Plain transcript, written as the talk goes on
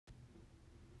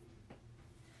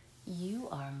You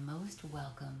are most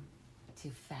welcome to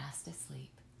Fast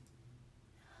Asleep.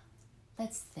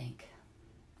 Let's think.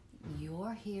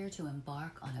 You're here to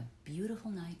embark on a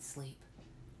beautiful night's sleep.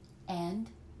 And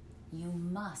you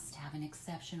must have an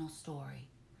exceptional story.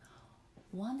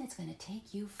 One that's going to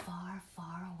take you far,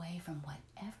 far away from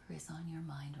whatever is on your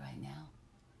mind right now.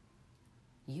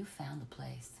 You found the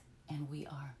place, and we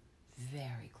are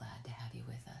very glad to have you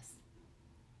with us.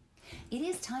 It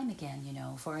is time again,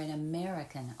 for an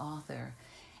American author.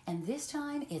 And this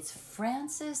time it's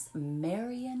Frances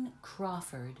Marion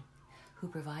Crawford who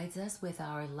provides us with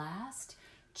our last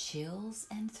chills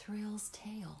and thrills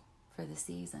tale for the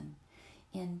season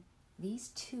in these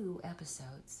 2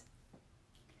 episodes.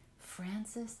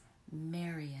 Frances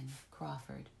Marion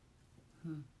Crawford.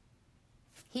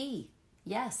 He,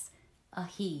 yes, a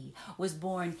he, was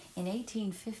born in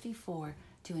 1854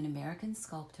 to an American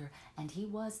sculptor, and he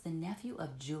was the nephew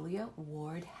of Julia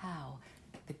Ward Howe,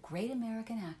 the great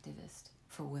American activist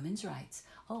for women's rights.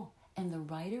 Oh, and the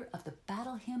writer of the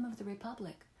Battle Hymn of the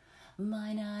Republic.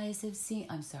 Mine eyes have seen...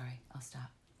 I'm sorry, I'll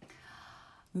stop.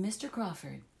 Mr.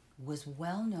 Crawford was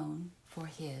well known for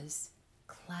his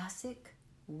classic,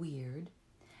 weird,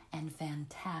 and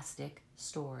fantastic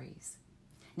stories.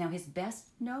 Now, his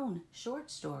best-known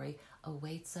short story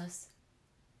awaits us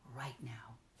right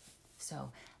now.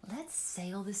 So let's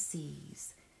sail the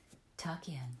seas, tuck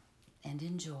in, and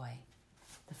enjoy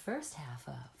the first half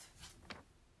of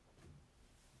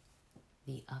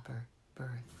The Upper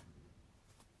Berth.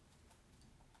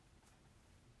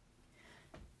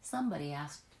 Somebody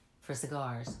asked for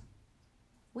cigars.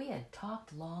 We had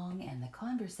talked long, and the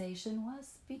conversation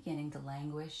was beginning to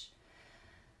languish.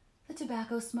 The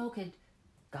tobacco smoke had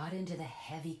got into the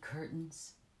heavy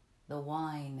curtains. The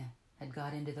wine had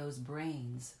got into those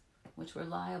brains, which were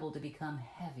liable to become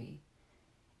heavy.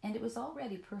 And it was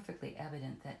already perfectly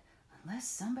evident that unless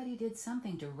somebody did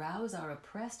something to rouse our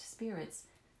oppressed spirits,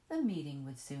 the meeting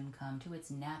would soon come to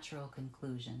its natural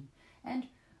conclusion, and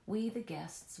we, the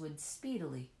guests, would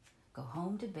speedily go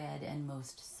home to bed and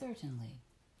most certainly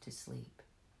to sleep.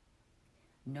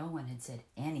 No one had said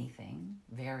anything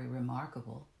very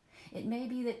remarkable. It may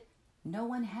be that no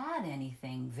one had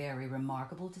anything very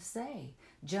remarkable to say.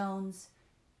 Jones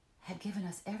had given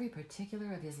us every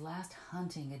particular of his last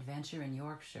hunting adventure in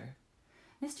Yorkshire.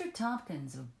 Mr.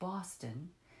 Tompkins of Boston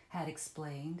had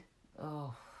explained,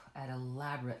 at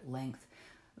elaborate length,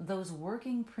 those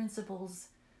working principles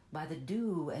by the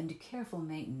due and careful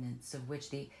maintenance of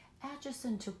which the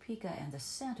Atchison, Topeka, and the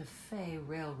Santa Fe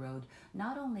Railroad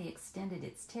not only extended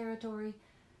its territory,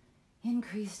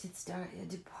 increased its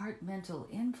departmental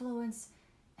influence,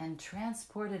 and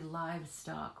transported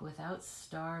livestock without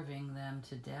starving them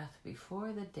to death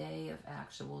before the day of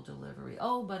actual delivery.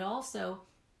 But also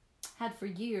had for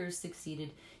years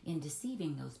succeeded in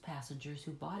deceiving those passengers who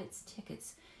bought its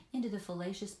tickets into the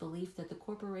fallacious belief that the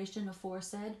corporation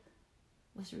aforesaid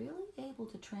was really able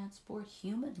to transport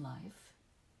human life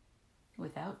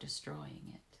without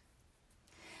destroying it.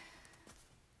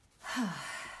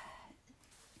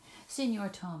 Signor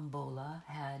Tombola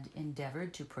had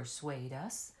endeavored to persuade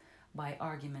us, by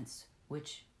arguments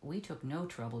which we took no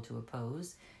trouble to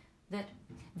oppose, that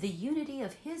the unity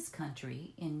of his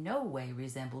country in no way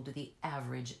resembled the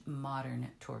average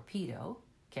modern torpedo,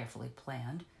 carefully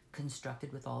planned,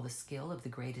 constructed with all the skill of the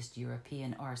greatest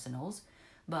European arsenals,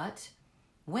 but,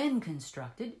 when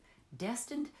constructed,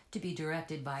 destined to be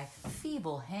directed by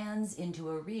feeble hands into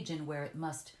a region where it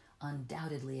must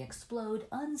undoubtedly explode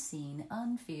unseen,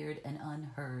 unfeared, and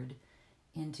unheard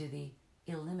into the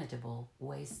illimitable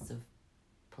wastes of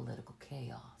political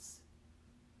chaos.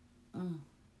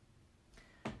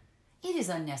 It is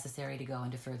unnecessary to go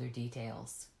into further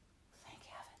details. Thank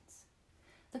heavens.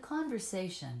 The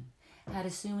conversation had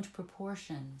assumed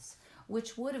proportions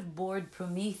which would have bored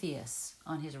Prometheus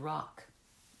on his rock.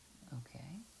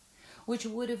 Which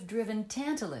would have driven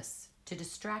Tantalus to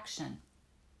distraction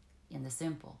in the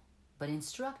simple but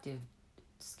instructive,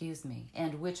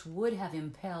 and which would have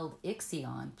impelled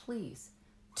Ixion, please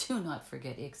do not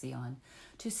forget Ixion,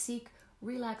 to seek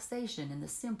relaxation in the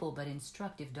simple but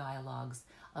instructive dialogues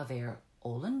of Herr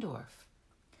Ollendorf,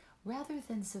 rather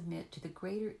than submit to the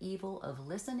greater evil of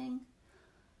listening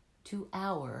to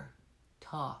our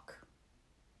talk.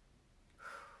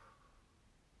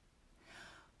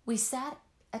 We sat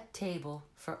at table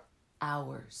for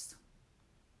hours.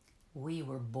 We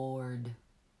were bored,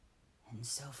 and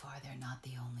so far they're not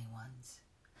the only ones.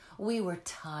 We were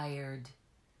tired,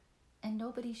 and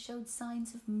nobody showed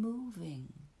signs of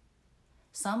moving.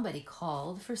 Somebody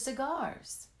called for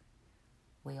cigars.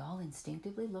 We all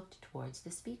instinctively looked towards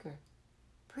the speaker.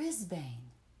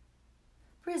 Brisbane.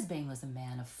 Brisbane was a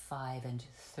man of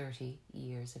 35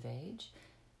 years of age,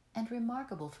 and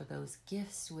remarkable for those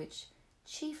gifts which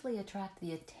chiefly attract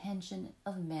the attention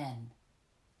of men,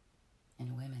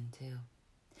 and women too.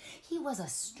 He was a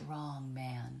strong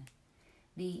man.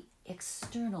 The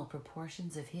external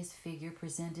proportions of his figure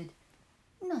presented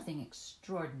nothing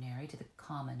extraordinary to the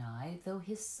common eye, though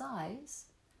his size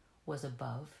was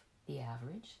above the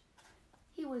average.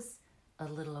 He was a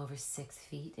little over 6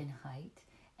 feet in height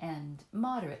and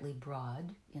moderately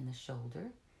broad in the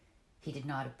shoulder. He did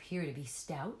not appear to be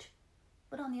stout,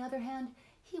 but on the other hand,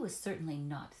 he was certainly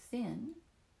not thin.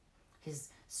 His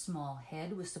small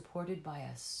head was supported by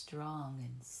a strong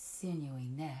and sinewy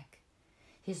neck.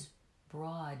 His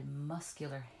broad,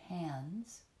 muscular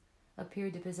hands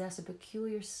appeared to possess a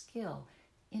peculiar skill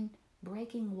in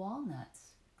breaking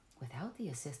walnuts without the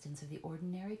assistance of the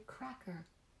ordinary cracker.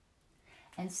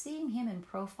 And seeing him in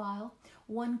profile,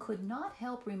 one could not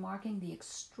help remarking the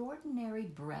extraordinary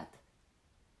breadth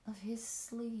of his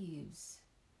sleeves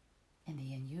and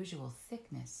the unusual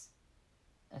thickness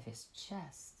of his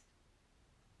chest.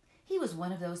 He was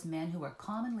one of those men who are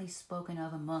commonly spoken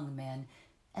of among men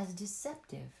as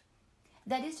deceptive.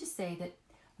 That is to say that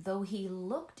though he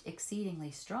looked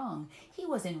exceedingly strong, he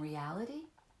was in reality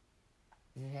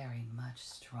very much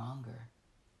stronger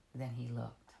than he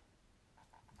looked.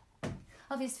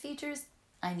 Of his features,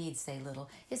 I need say little.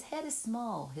 His head is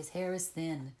small, his hair is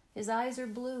thin, his eyes are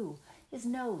blue, his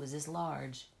nose is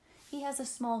large. He has a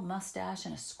small mustache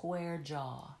and a square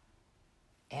jaw.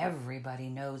 Everybody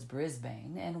knows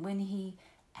Brisbane, and when he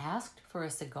asked for a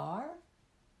cigar,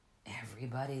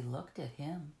 everybody looked at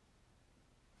him.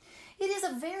 "It is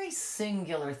a very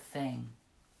singular thing,"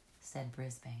 said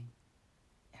Brisbane.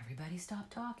 Everybody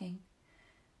stopped talking.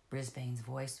 Brisbane's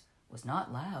voice was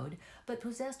not loud, but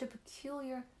possessed a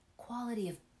peculiar quality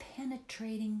of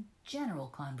penetrating general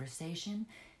conversation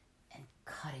and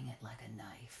cutting it like a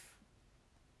knife.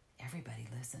 Everybody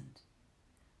listened.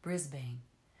 Brisbane,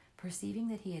 perceiving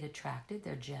that he had attracted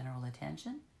their general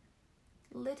attention,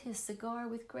 lit his cigar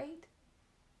with great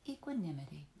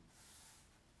equanimity.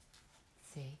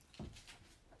 See,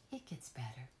 it gets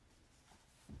better.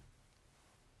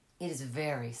 "It is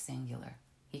very singular,"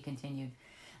 he continued,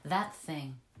 "that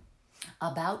thing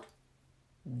about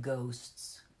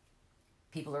ghosts.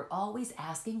 People are always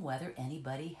asking whether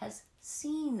anybody has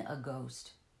seen a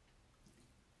ghost.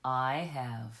 I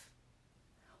have."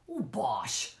 "Oh,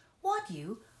 bosh! What,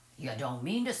 you don't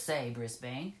mean to say,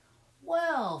 Brisbane?"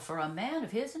 "Well, for a man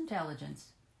of his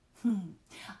intelligence."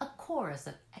 A chorus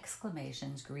of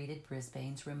exclamations greeted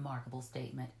Brisbane's remarkable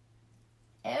statement.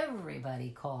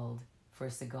 Everybody called for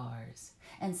cigars,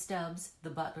 and Stubbs, the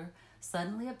butler,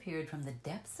 suddenly appeared from the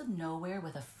depths of nowhere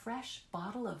with a fresh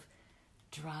bottle of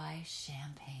dry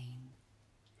champagne.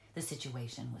 The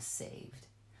situation was saved.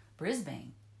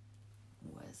 Brisbane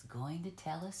was going to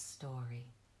tell a story.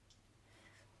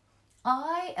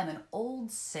 "I am an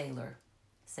old sailor,"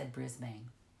 said Brisbane,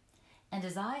 "and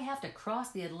as I have to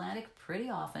cross the Atlantic pretty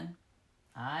often,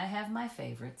 I have my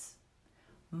favorites.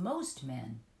 Most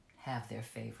men have their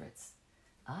favorites.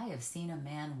 I have seen a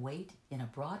man wait in a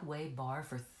Broadway bar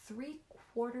for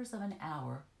 3/4 of an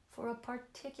hour for a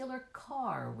particular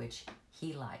car which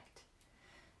he liked.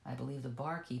 I believe the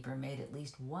barkeeper made at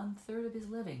least 1/3 of his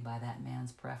living by that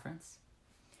man's preference.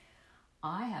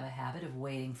 I have a habit of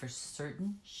waiting for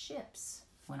certain ships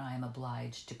when I am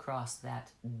obliged to cross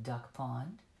that duck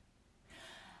pond.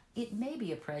 It may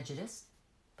be a prejudice,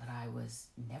 but I was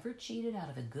never cheated out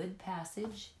of a good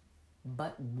passage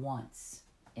but once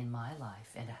in my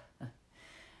life, and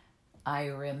I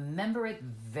remember it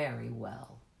very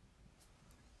well.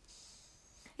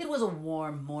 It was a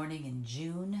warm morning in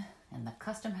June, and the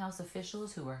custom house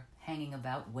officials, who were hanging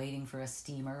about waiting for a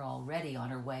steamer already on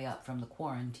her way up from the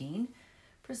quarantine,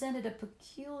 presented a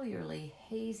peculiarly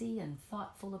hazy and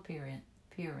thoughtful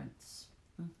appearance.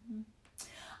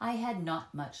 I had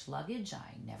not much luggage,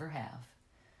 I never have.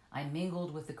 I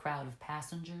mingled with the crowd of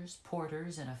passengers,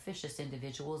 porters, and officious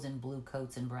individuals in blue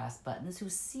coats and brass buttons who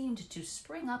seemed to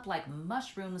spring up like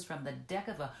mushrooms from the deck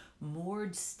of a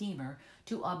moored steamer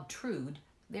to obtrude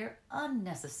their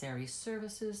unnecessary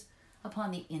services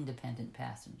upon the independent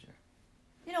passenger.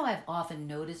 I've often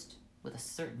noticed with a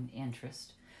certain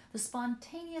interest the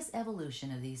spontaneous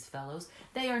evolution of these fellows.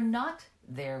 They are not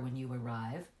there when you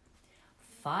arrive.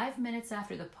 5 minutes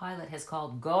after the pilot has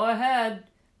called, "Go ahead,"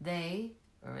 they,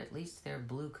 or at least their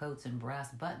blue coats and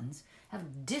brass buttons,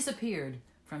 have disappeared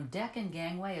from deck and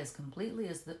gangway as completely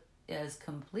as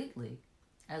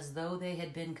though they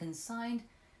had been consigned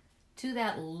to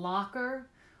that locker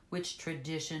which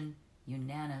tradition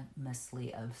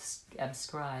unanimously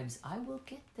ascribes, I will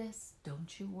get this,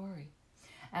 don't you worry,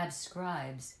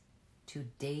 ascribes to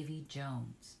Davy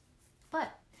Jones.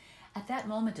 But at that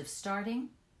moment of starting,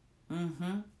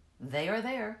 they are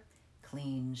there,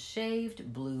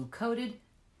 clean-shaved, blue-coated,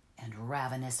 and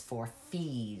ravenous for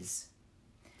fees.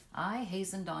 I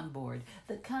hastened on board.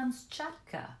 The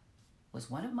Kamchatka was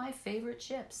one of my favorite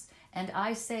ships, and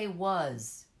I say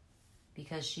was,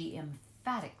 because she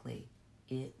emphatically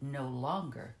it no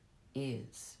longer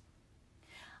is.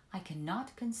 I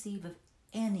cannot conceive of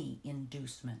any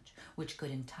inducement which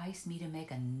could entice me to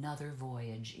make another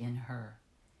voyage in her.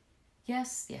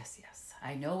 Yes,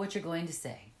 I know what you're going to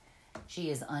say. She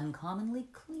is uncommonly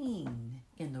clean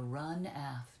in the run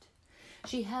aft.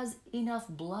 She has enough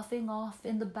bluffing off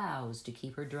in the bows to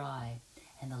keep her dry,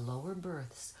 and the lower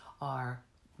berths are,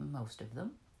 most of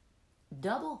them,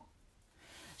 double.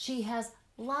 She has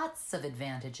lots of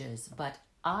advantages, but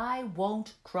I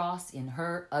won't cross in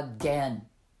her again.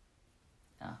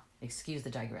 Excuse the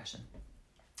digression.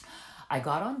 I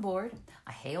got on board.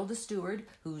 I hailed the steward,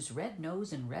 whose red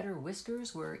nose and redder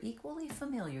whiskers were equally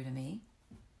familiar to me.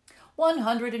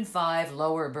 105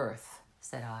 lower berth,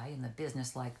 said I, in the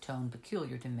business-like tone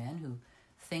peculiar to men who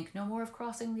think no more of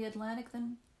crossing the Atlantic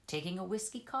than taking a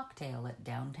whiskey cocktail at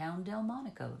downtown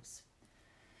Delmonico's.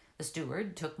 The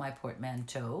steward took my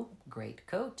portmanteau,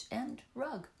 greatcoat, and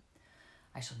rug.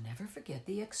 I shall never forget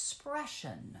the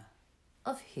expression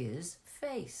of his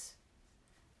face.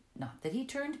 Not that he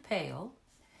turned pale.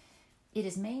 It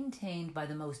is maintained by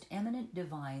the most eminent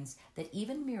divines that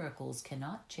even miracles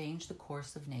cannot change the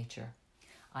course of nature.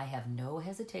 I have no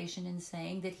hesitation in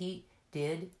saying that he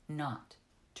did not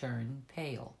turn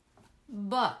pale.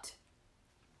 But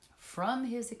from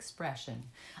his expression,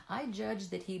 I judged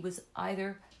that he was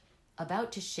either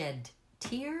about to shed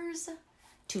tears,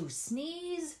 to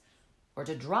sneeze, or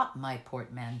to drop my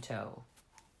portmanteau.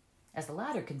 As the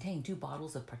latter contained 2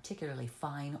 bottles of particularly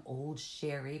fine old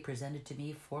sherry presented to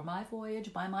me for my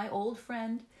voyage by my old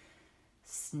friend,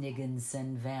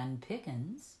 Snigginson Van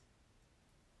Pickens,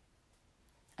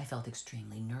 I felt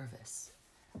extremely nervous.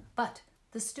 But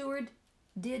the steward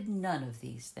did none of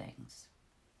these things.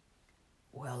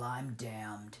 Well, I'm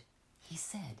damned, he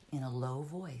said in a low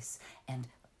voice, and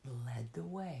led the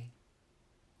way.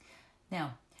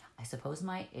 Now, I suppose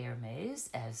my Hermes,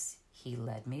 as he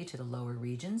led me to the lower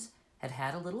regions, had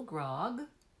had a little grog,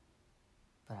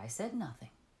 but I said nothing,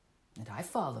 and I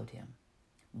followed him.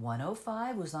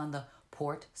 105 was on the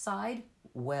port side,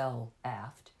 well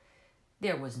aft.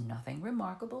 There was nothing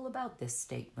remarkable about this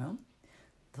stateroom.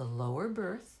 The lower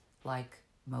berth, like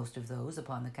most of those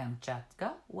upon the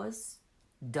Kamchatka, was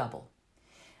double.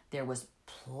 There was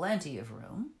plenty of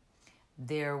room.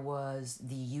 There was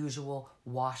the usual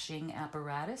washing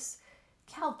apparatus,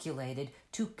 calculated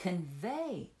to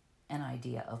convey an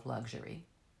idea of luxury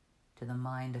to the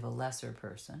mind of a lesser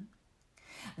person.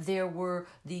 There were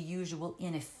the usual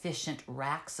inefficient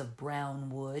racks of brown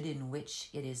wood in which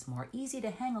it is more easy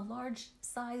to hang a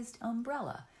large-sized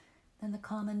umbrella than the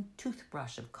common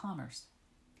toothbrush of commerce.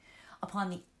 Upon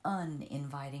the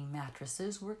uninviting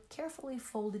mattresses were carefully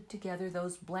folded together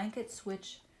those blankets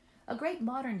which a great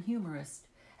modern humorist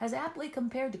has aptly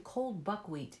compared to cold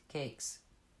buckwheat cakes.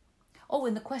 Oh,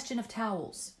 and the question of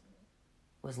towels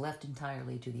was left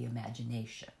entirely to the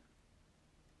imagination.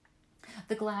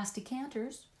 The glass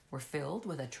decanters were filled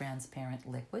with a transparent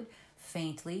liquid,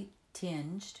 faintly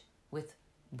tinged with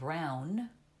brown,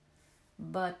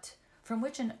 but from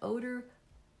which an odor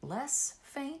less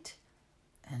faint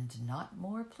and not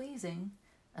more pleasing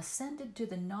ascended to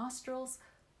the nostrils,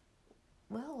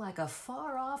 well, like a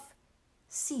far-off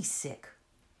seasick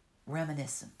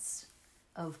reminiscence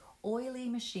of oily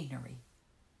machinery.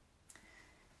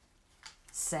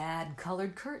 Sad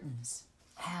colored curtains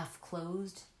half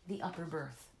closed the upper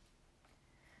berth.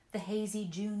 The hazy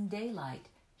June daylight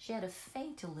shed a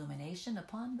faint illumination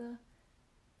upon the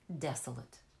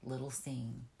desolate little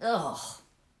scene. Ugh,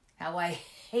 how I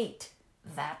hate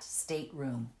that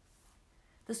stateroom.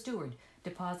 The steward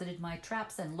deposited my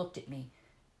traps and looked at me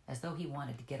as though he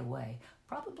wanted to get away,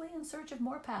 probably in search of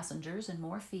more passengers and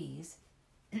more fees.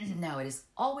 Now, it is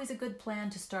always a good plan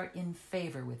to start in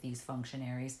favor with these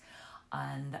functionaries,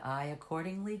 and I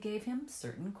accordingly gave him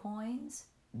certain coins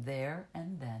there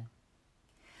and then.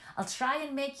 I'll try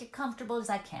and make you comfortable as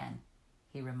I can,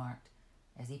 he remarked,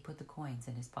 as he put the coins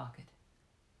in his pocket.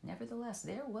 Nevertheless,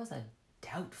 there was a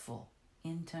doubtful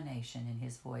intonation in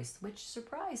his voice which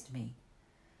surprised me.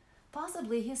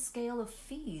 Possibly his scale of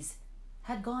fees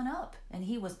had gone up, and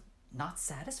he was not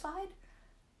satisfied,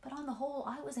 but on the whole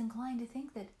I was inclined to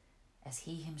think that, as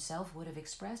he himself would have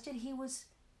expressed it, he was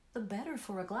the better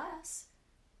for a glass.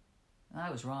 I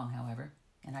was wrong, however,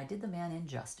 and I did the man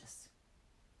injustice.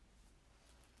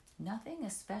 Nothing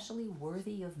especially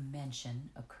worthy of mention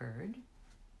occurred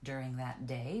during that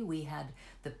day. We had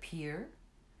the pier,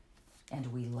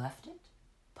 and we left it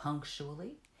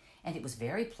punctually, and it was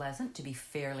very pleasant to be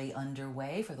fairly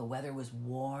underway, for the weather was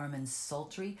warm and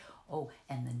sultry. Oh,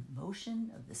 and the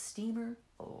motion of the steamer,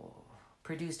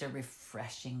 produced a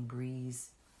refreshing breeze.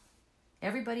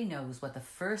 Everybody knows what the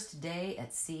first day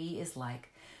at sea is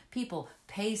like. People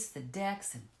pace the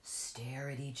decks and stare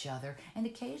at each other, and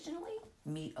occasionally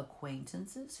meet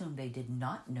acquaintances whom they did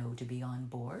not know to be on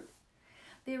board.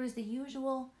 There is the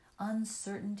usual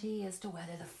uncertainty as to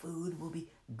whether the food will be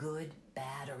good,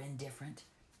 bad, or indifferent,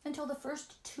 until the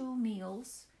first 2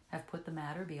 meals have put the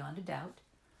matter beyond a doubt.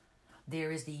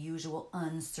 There is the usual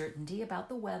uncertainty about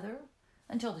the weather,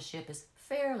 until the ship is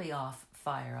fairly off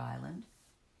Fire Island.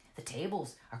 The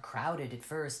tables are crowded at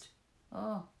first,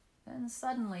 then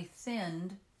suddenly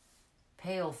thinned.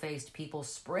 Pale-faced people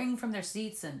spring from their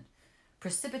seats and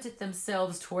precipitate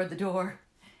themselves toward the door,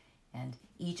 and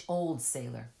each old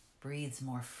sailor breathes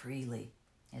more freely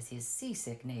as his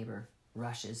seasick neighbor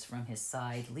rushes from his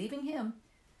side, leaving him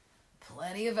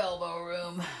plenty of elbow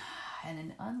room and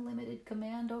an unlimited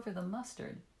command over the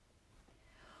mustard.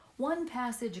 One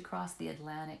passage across the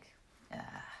Atlantic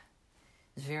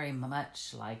is very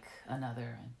much like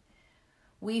another, and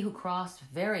we who cross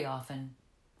very often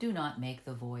do not make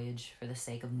the voyage for the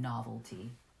sake of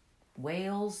novelty.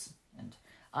 Whales and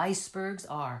icebergs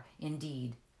are,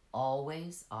 indeed,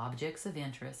 always objects of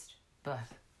interest, but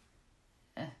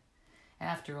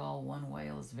after all, one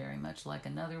whale is very much like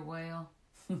another whale,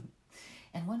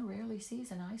 and one rarely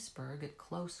sees an iceberg at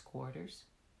close quarters.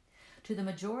 To the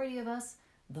majority of us,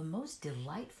 the most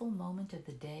delightful moment of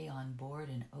the day on board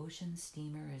an ocean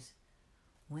steamer is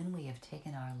when we have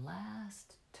taken our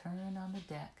last turn on the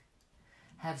deck,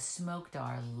 have smoked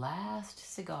our last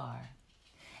cigar,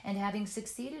 and having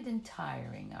succeeded in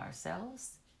tiring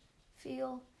ourselves,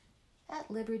 feel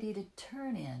at liberty to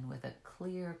turn in with a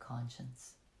clear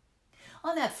conscience.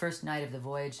 On that first night of the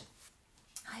voyage,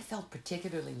 I felt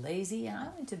particularly lazy, and I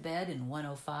went to bed in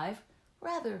 1:05,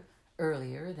 rather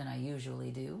earlier than I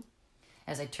usually do.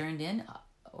 As I turned in,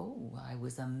 I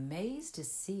was amazed to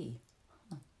see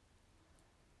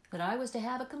that I was to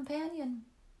have a companion.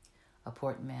 A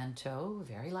portmanteau,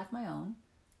 very like my own,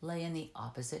 lay in the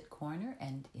opposite corner,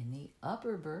 and in the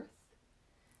upper berth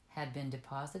had been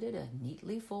deposited a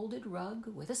neatly folded rug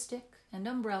with a stick and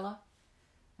umbrella.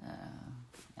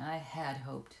 I had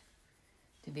hoped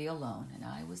to be alone, and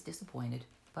I was disappointed,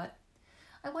 but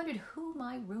I wondered who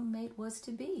my roommate was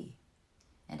to be,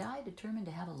 and I determined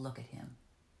to have a look at him.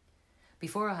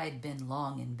 Before I had been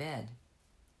long in bed,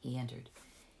 he entered.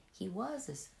 He was,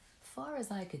 as far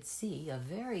as I could see, a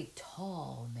very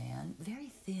tall man, very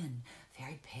thin,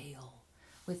 very pale,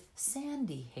 with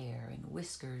sandy hair and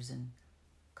whiskers and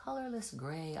colorless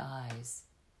gray eyes.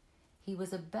 He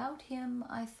was about him,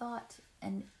 I thought,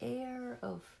 an air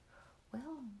of,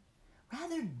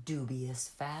 rather dubious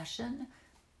fashion.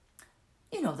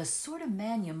 You know, the sort of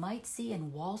man you might see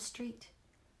in Wall Street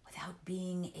without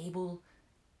being able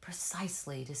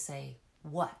precisely to say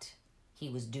what he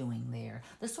was doing there.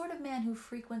 The sort of man who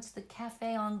frequents the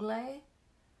Café Anglais,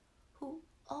 who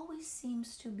always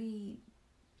seems to be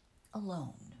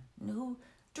alone, who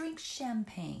drinks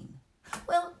champagne.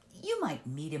 Well, you might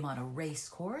meet him on a race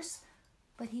course,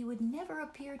 but he would never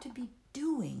appear to be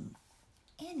doing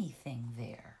anything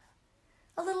there.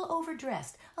 A little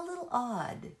overdressed, a little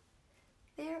odd.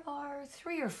 There are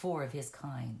 3 or 4 of his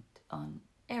kind on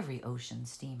every ocean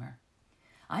steamer.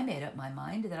 I made up my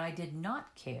mind that I did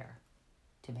not care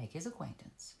to make his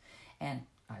acquaintance, and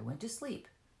I went to sleep,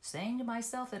 saying to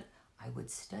myself that I would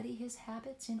study his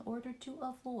habits in order to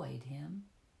avoid him.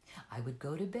 I would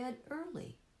go to bed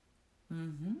early.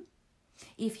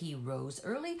 If he rose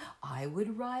early, I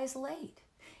would rise late.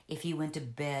 If he went to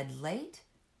bed late,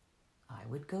 I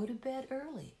would go to bed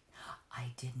early.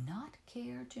 I did not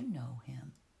care to know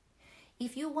him.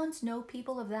 If you once know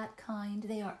people of that kind,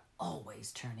 they are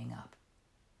always turning up.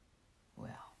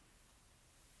 Well,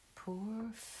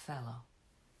 poor fellow,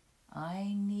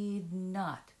 I need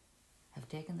not have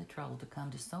taken the trouble to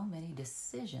come to so many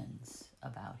decisions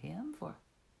about him, for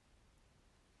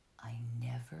I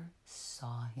never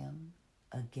saw him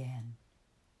again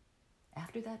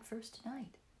after that first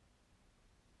night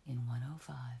in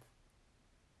 105.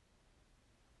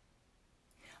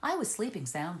 I was sleeping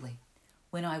soundly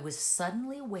when I was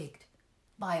suddenly waked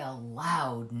by a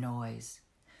loud noise.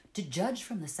 To judge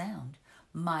from the sound,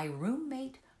 my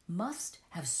roommate must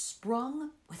have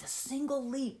sprung with a single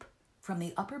leap from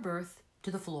the upper berth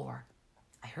to the floor.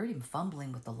 I heard him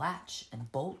fumbling with the latch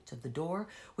and bolt of the door,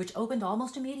 which opened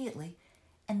almost immediately.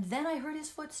 And then I heard his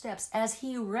footsteps as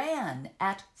he ran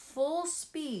at full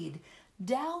speed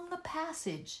down the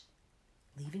passage,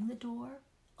 leaving the door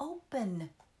open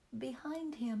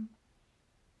behind him.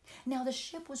 Now the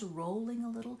ship was rolling a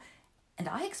little, and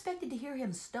I expected to hear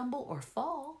him stumble or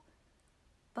fall,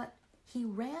 but he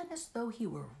ran as though he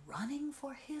were running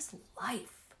for his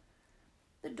life.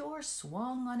 The door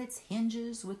swung on its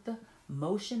hinges with the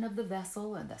motion of the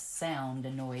vessel, and the sound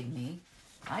annoyed me.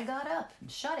 I got up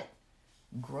and shut it,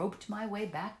 groped my way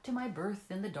back to my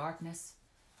berth in the darkness,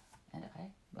 and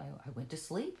I went to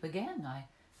sleep again. I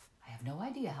have no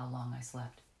idea how long I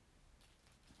slept.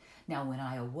 Now, when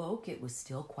I awoke, it was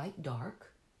still quite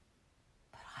dark,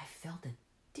 but I felt a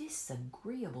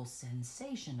disagreeable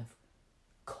sensation of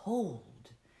cold,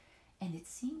 and it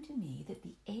seemed to me that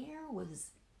the air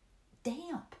was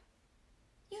damp.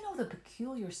 You know the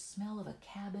peculiar smell of a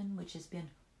cabin which has been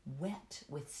wet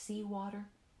with seawater?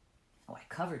 Oh, I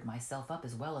covered myself up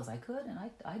as well as I could, and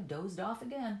I dozed off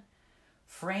again,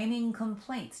 framing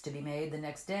complaints to be made the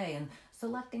next day and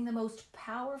selecting the most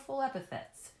powerful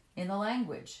epithets in the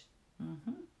language.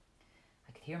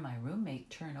 I could hear my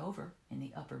roommate turn over in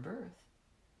the upper berth.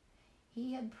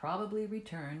 He had probably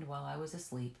returned while I was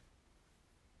asleep.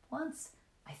 Once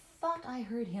I thought I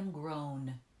heard him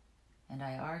groan, and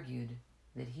I argued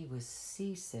that he was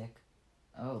seasick.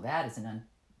 Oh, that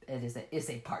is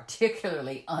a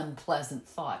particularly unpleasant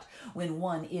thought when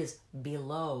one is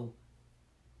below.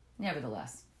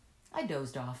 Nevertheless, I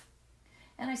dozed off,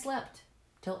 and I slept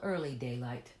till early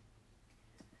daylight.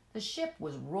 The ship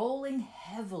was rolling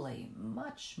heavily,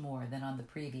 much more than on the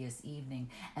previous evening,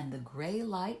 and the gray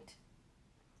light,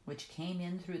 which came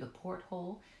in through the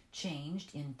porthole,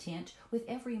 changed in tint with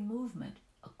every movement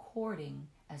according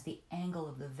as the angle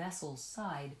of the vessel's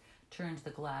side turned the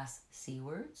glass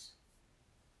seawards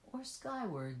or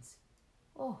skywards.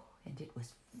 Oh, and it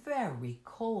was very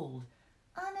cold,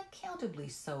 unaccountably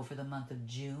so for the month of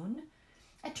June.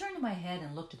 I turned my head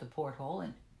and looked at the porthole,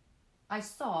 and I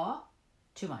saw,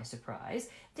 to my surprise,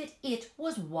 that it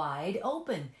was wide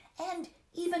open and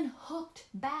even hooked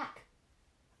back.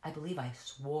 I believe I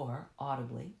swore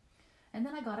audibly, and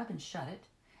then I got up and shut it.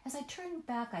 As I turned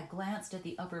back, I glanced at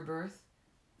the upper berth.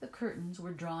 The curtains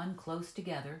were drawn close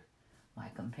together. My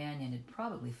companion had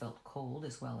probably felt cold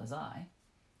as well as I.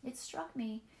 It struck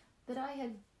me that I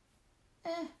had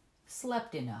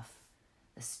slept enough.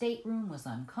 The stateroom was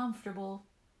uncomfortable,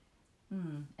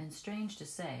 and strange to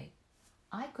say,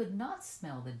 I could not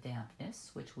smell the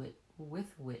dampness with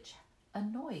which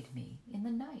annoyed me in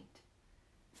the night.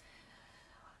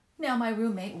 Now my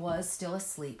roommate was still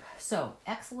asleep, so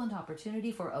excellent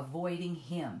opportunity for avoiding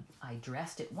him. I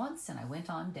dressed at once and I went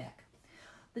on deck.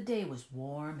 The day was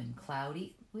warm and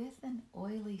cloudy with an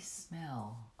oily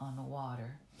smell on the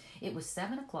water. It was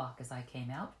 7 o'clock as I came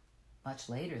out, much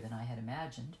later than I had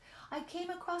imagined. I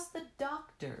came across the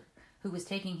doctor, who was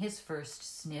taking his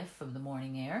first sniff of the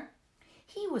morning air.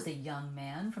 He was a young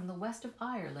man from the west of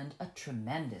Ireland, a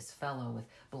tremendous fellow with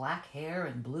black hair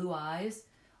and blue eyes,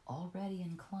 already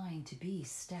inclined to be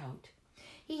stout.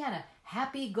 He had a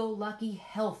happy-go-lucky,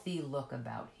 healthy look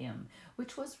about him,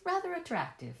 which was rather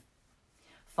attractive.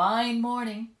 "Fine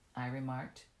morning," I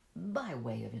remarked, by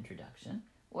way of introduction.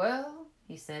 "Well,"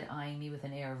 he said, eyeing me with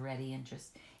an air of ready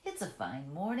interest, "it's a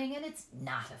fine morning, and it's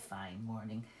not a fine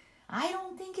morning. I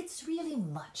don't think it's really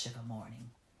much of a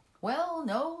morning." "Well,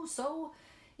 no, so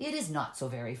it is not so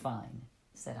very fine,"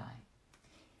 said I.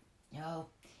 "No,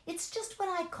 it's just what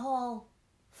I call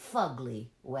fugly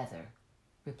weather,"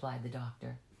 replied the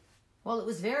doctor. "Well, it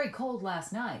was very cold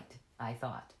last night," I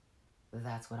thought.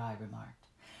 That's what I remarked.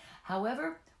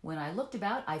 However, when I looked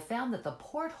about, I found that the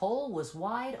porthole was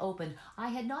wide open. I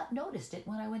had not noticed it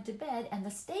when I went to bed, and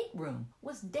the stateroom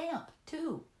was damp,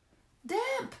 too.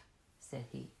 "Damp," said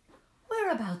he.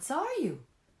 "Whereabouts are you?"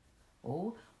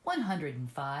 "Oh,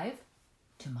 105.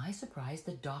 To my surprise,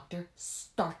 the doctor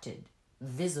started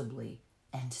visibly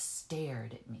and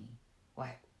stared at me.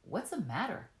 "Why, what's the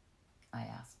matter?" I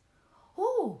asked.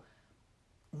 "Oh,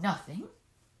 nothing,"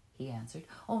 he answered.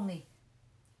 "Only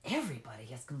everybody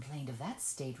has complained of that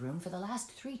stateroom for the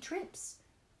last 3 trips."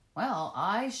 "Well,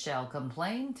 I shall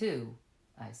complain too,"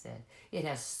 I said. "It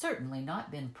has certainly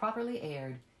not been properly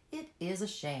aired. It is a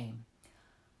shame."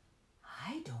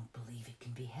 "I don't believe it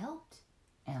can be helped,"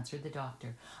 answered the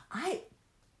doctor. "I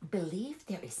believe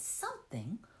there is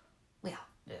something. Well,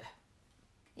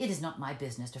 it is not my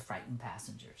business to frighten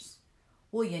passengers."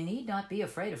 "Well, you need not be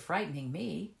afraid of frightening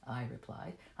me," I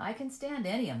replied. "I can stand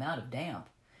any amount of damp.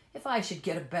 If I should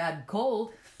get a bad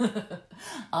cold,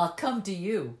 I'll come to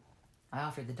you." I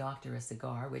offered the doctor a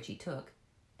cigar, which he took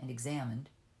and examined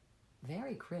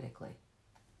very critically.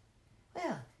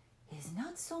 "Well, it's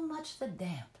not so much the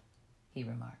damp," he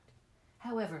remarked.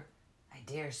 "However, I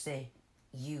dare say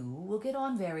you will get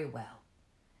on very well.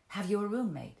 Have you a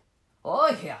roommate?"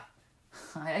 "Oh, yeah,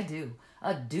 I do.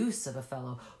 A deuce of a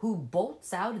fellow who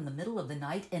bolts out in the middle of the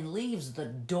night and leaves the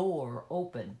door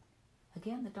open."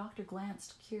 Again the doctor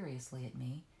glanced curiously at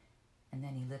me, and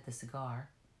then he lit the cigar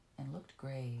and looked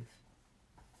grave.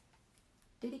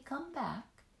 "Did he come back?"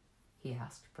 he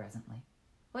asked presently.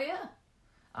 "Oh, yeah.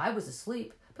 I was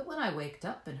asleep, but when I waked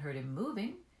up and heard him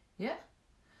moving, yeah.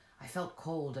 I felt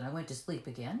cold and I went to sleep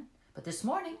again, but this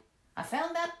morning I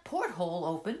found that porthole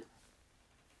open."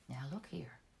 "Now look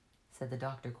here," said the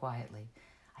doctor quietly.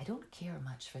 "I don't care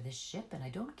much for this ship, and I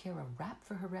don't care a rap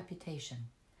for her reputation.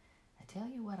 I tell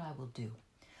you what I will do.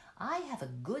 I have a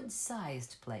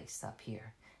good-sized place up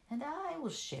here, and I will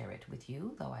share it with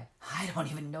you, though I don't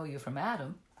even know you from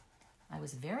Adam." I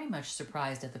was very much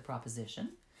surprised at the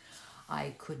proposition.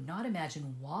 I could not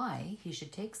imagine why he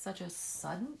should take such a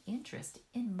sudden interest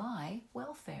in my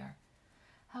welfare.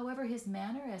 However, his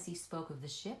manner as he spoke of the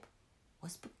ship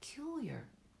was peculiar.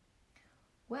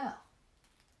 "Well,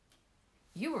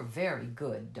 you were very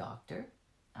good, Doctor,"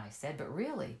 I said, "but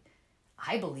really,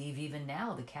 I believe even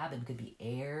now the cabin could be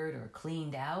aired or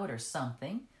cleaned out or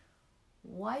something.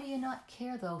 Why do you not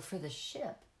care, though, for the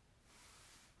ship?"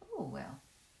 "Oh, well,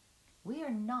 we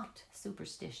are not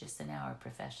superstitious in our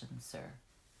profession, sir,"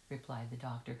 replied the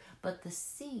doctor, "but the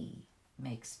sea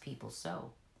makes people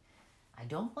so. I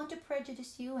don't want to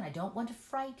prejudice you, and I don't want to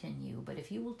frighten you, but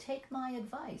if you will take my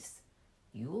advice,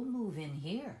 you will move in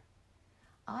here.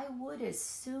 I would as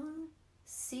soon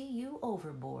see you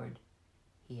overboard,"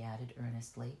 he added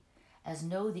earnestly, "as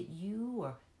know that you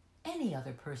or any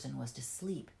other person was to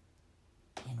sleep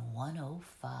in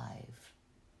 105.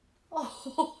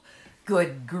 "Oh,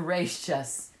 good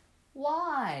gracious!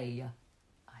 Why?"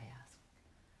 I asked.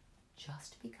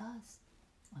 "Just because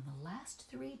on the last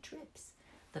 3 trips,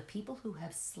 the people who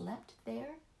have slept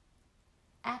there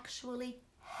actually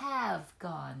have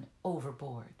gone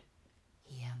overboard,"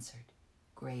 he answered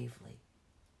gravely.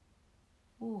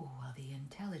 Oh, well, the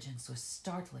intelligence was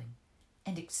startling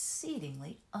and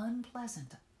exceedingly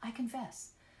unpleasant, I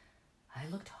confess. I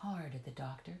looked hard at the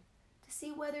doctor to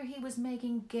see whether he was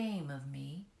making game of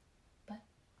me, but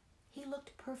he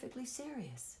looked perfectly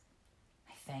serious.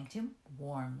 I thanked him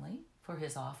warmly for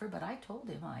his offer, but I told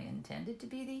him I intended to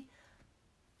be the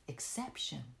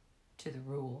exception to the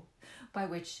rule by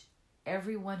which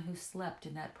everyone who slept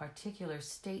in that particular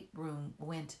stateroom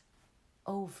went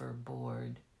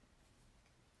overboard.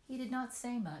 He did not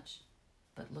say much,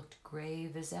 but looked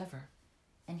grave as ever,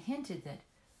 and hinted that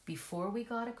before we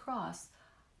got across,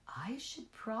 I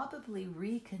should probably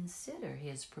reconsider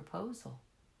his proposal.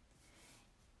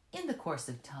 In the course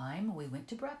of time, we went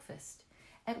to breakfast,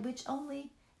 at which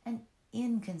only an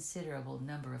inconsiderable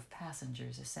number of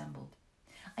passengers assembled.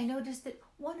 I noticed that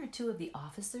 1 or 2 of the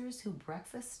officers who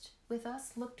breakfasted with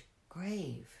us looked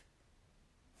grave.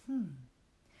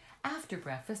 After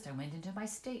breakfast, I went into my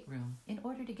stateroom in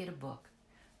order to get a book.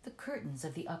 The curtains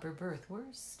of the upper berth were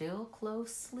still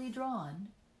closely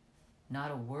drawn.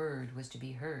 Not a word was to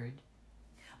be heard.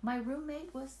 My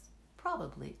roommate was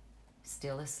probably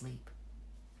still asleep.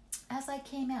 As I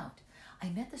came out, I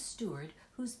met the steward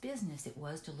whose business it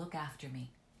was to look after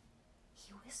me.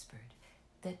 He whispered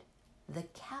that the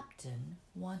captain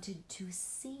wanted to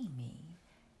see me,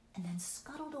 and then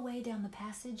scuttled away down the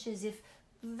passage as if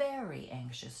very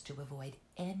anxious to avoid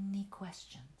any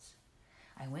questions.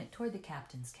 I went toward the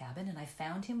captain's cabin, and I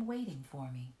found him waiting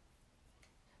for me.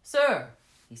 "Sir,"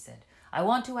 he said, "I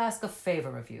want to ask a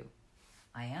favor of you."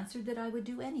 I answered that I would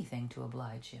do anything to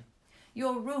oblige him.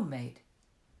 "Your roommate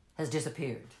has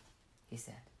disappeared," he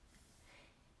said.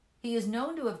 "He is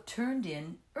known to have turned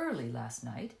in early last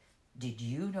night. Did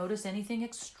you notice anything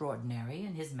extraordinary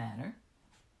in his manner?"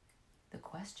 The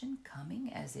question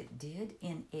coming as it did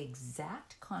in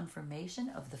exact confirmation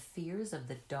of the fears of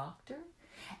the doctor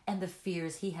and the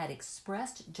fears he had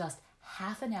expressed just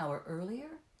half an hour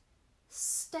earlier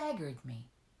staggered me.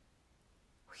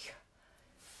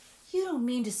 "You don't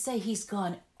mean to say he's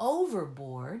gone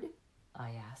overboard?"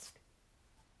 I asked.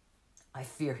 "I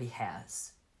fear he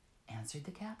has," answered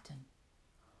the captain.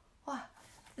 "Why,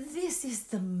 this is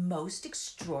the most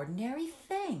extraordinary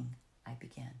thing," I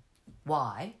began.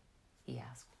 "Why?" he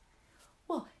asked.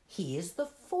 "Well, he is the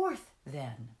 4th,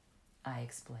 then," I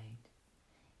explained.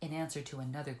 In answer to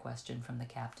another question from the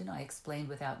captain, I explained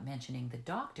without mentioning the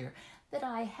doctor that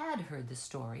I had heard the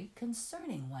story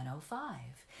concerning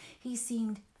 105. He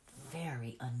seemed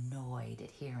very annoyed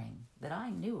at hearing that I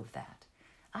knew of that.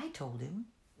 I told him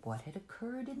what had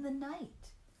occurred in the night.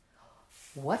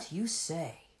 "What you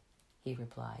say," he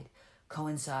replied,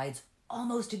 "coincides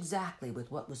almost exactly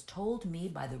with what was told me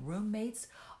by the roommates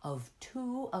of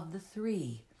 2 of the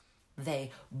 3.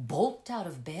 They bolt out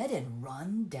of bed and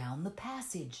run down the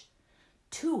passage.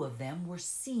 2 of them were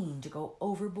seen to go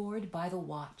overboard by the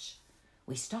watch.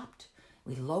 We stopped,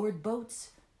 we lowered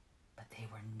boats, but they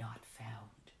were not found.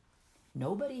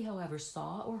 Nobody, however,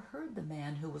 saw or heard the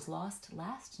man who was lost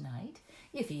last night,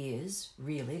 if he is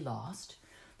really lost.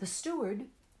 The steward,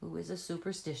 who is a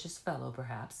superstitious fellow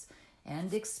perhaps,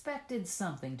 and expected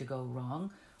something to go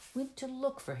wrong, went to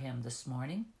look for him this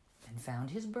morning and found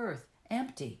his berth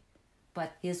empty,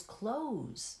 but his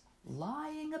clothes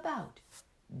lying about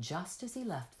just as he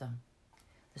left them.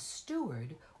 The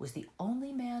steward was the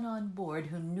only man on board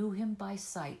who knew him by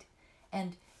sight,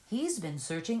 and he's been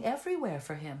searching everywhere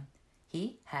for him.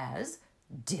 He has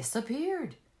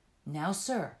disappeared. Now,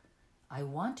 sir, I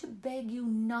want to beg you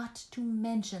not to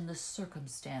mention the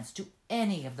circumstance to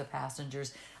any of the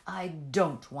passengers. I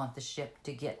don't want the ship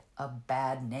to get a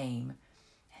bad name.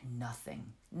 And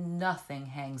nothing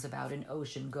hangs about an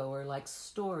ocean goer like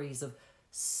stories of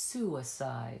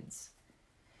suicides.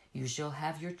 You shall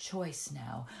have your choice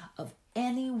now of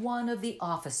any one of the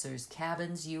officers'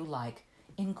 cabins you like,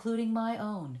 including my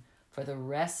own, for the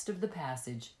rest of the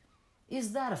passage.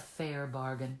 Is that a fair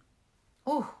bargain?"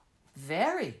 "Oh,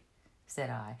 very," said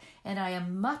I, "and I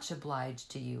am much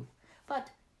obliged to you.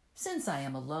 But since I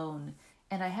am alone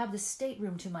and I have the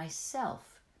stateroom to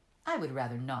myself, I would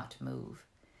rather not move.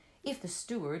 If the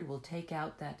steward will take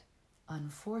out that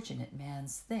unfortunate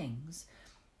man's things,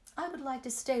 I would like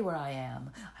to stay where I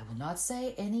am. I will not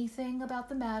say anything about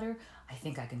the matter. I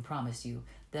think I can promise you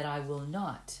that I will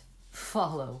not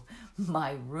follow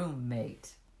my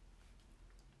roommate."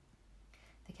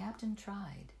 The captain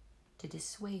tried to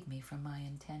dissuade me from my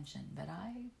intention, but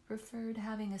I preferred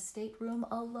having a stateroom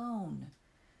alone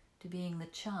to being the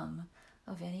chum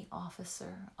of any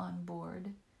officer on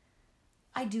board.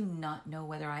 I do not know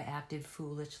whether I acted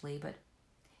foolishly, but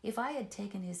if I had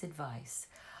taken his advice,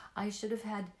 I should have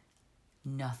had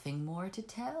nothing more to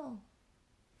tell.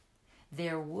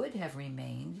 There would have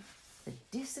remained the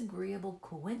disagreeable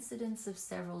coincidence of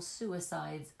several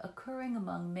suicides occurring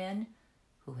among men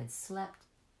who had slept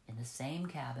in the same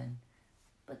cabin,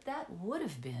 but that would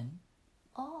have been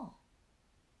all.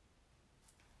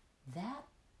 That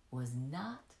was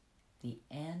not the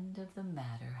end of the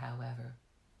matter, however,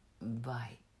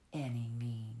 by any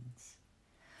means.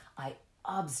 I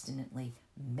obstinately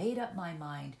made up my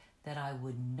mind that I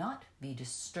would not be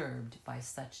disturbed by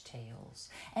such tales,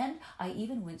 and I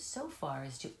even went so far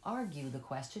as to argue the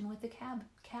question with the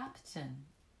captain.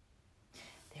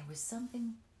 There was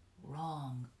something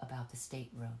wrong about the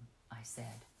stateroom, I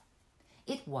said.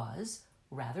 It was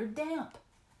rather damp.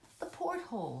 The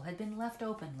porthole had been left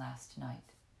open last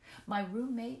night. My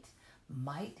roommate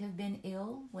might have been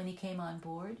ill when he came on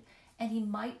board, and he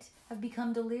might have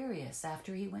become delirious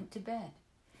after he went to bed.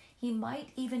 He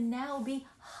might even now be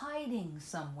hiding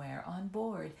somewhere on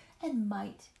board and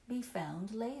might be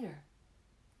found later.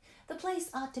 The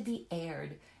place ought to be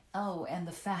aired, and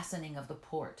the fastening of the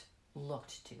port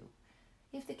looked to.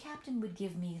 If the captain would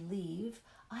give me leave,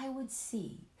 I would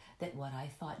see that what I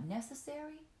thought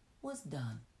necessary was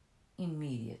done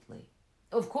immediately.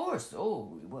 "Of course,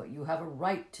 you have a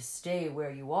right to stay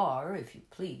where you are, if you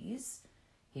please,"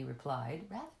 he replied,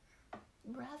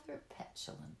 rather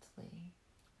petulantly.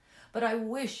 "But I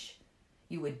wish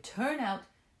you would turn out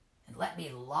and let me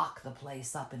lock the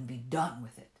place up and be done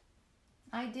with it."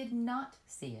 I did not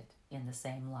see it in the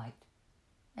same light,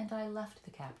 and I left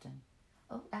the captain,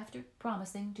 after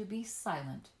promising to be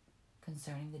silent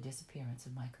concerning the disappearance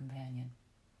of my companion.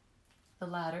 The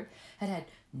latter had had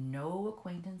no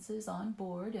acquaintances on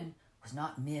board and was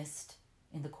not missed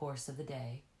in the course of the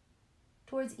day.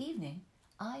 Towards evening,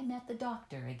 I met the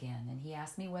doctor again, and he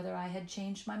asked me whether I had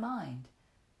changed my mind.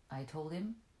 I told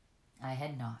him I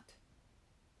had not.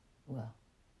 "Well,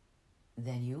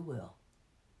 then you will.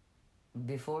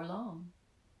 Before long,"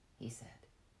 he said,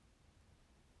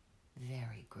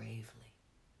 very gravely.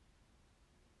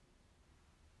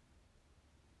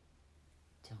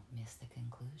 Don't miss the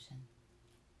conclusion.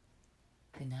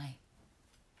 Good night.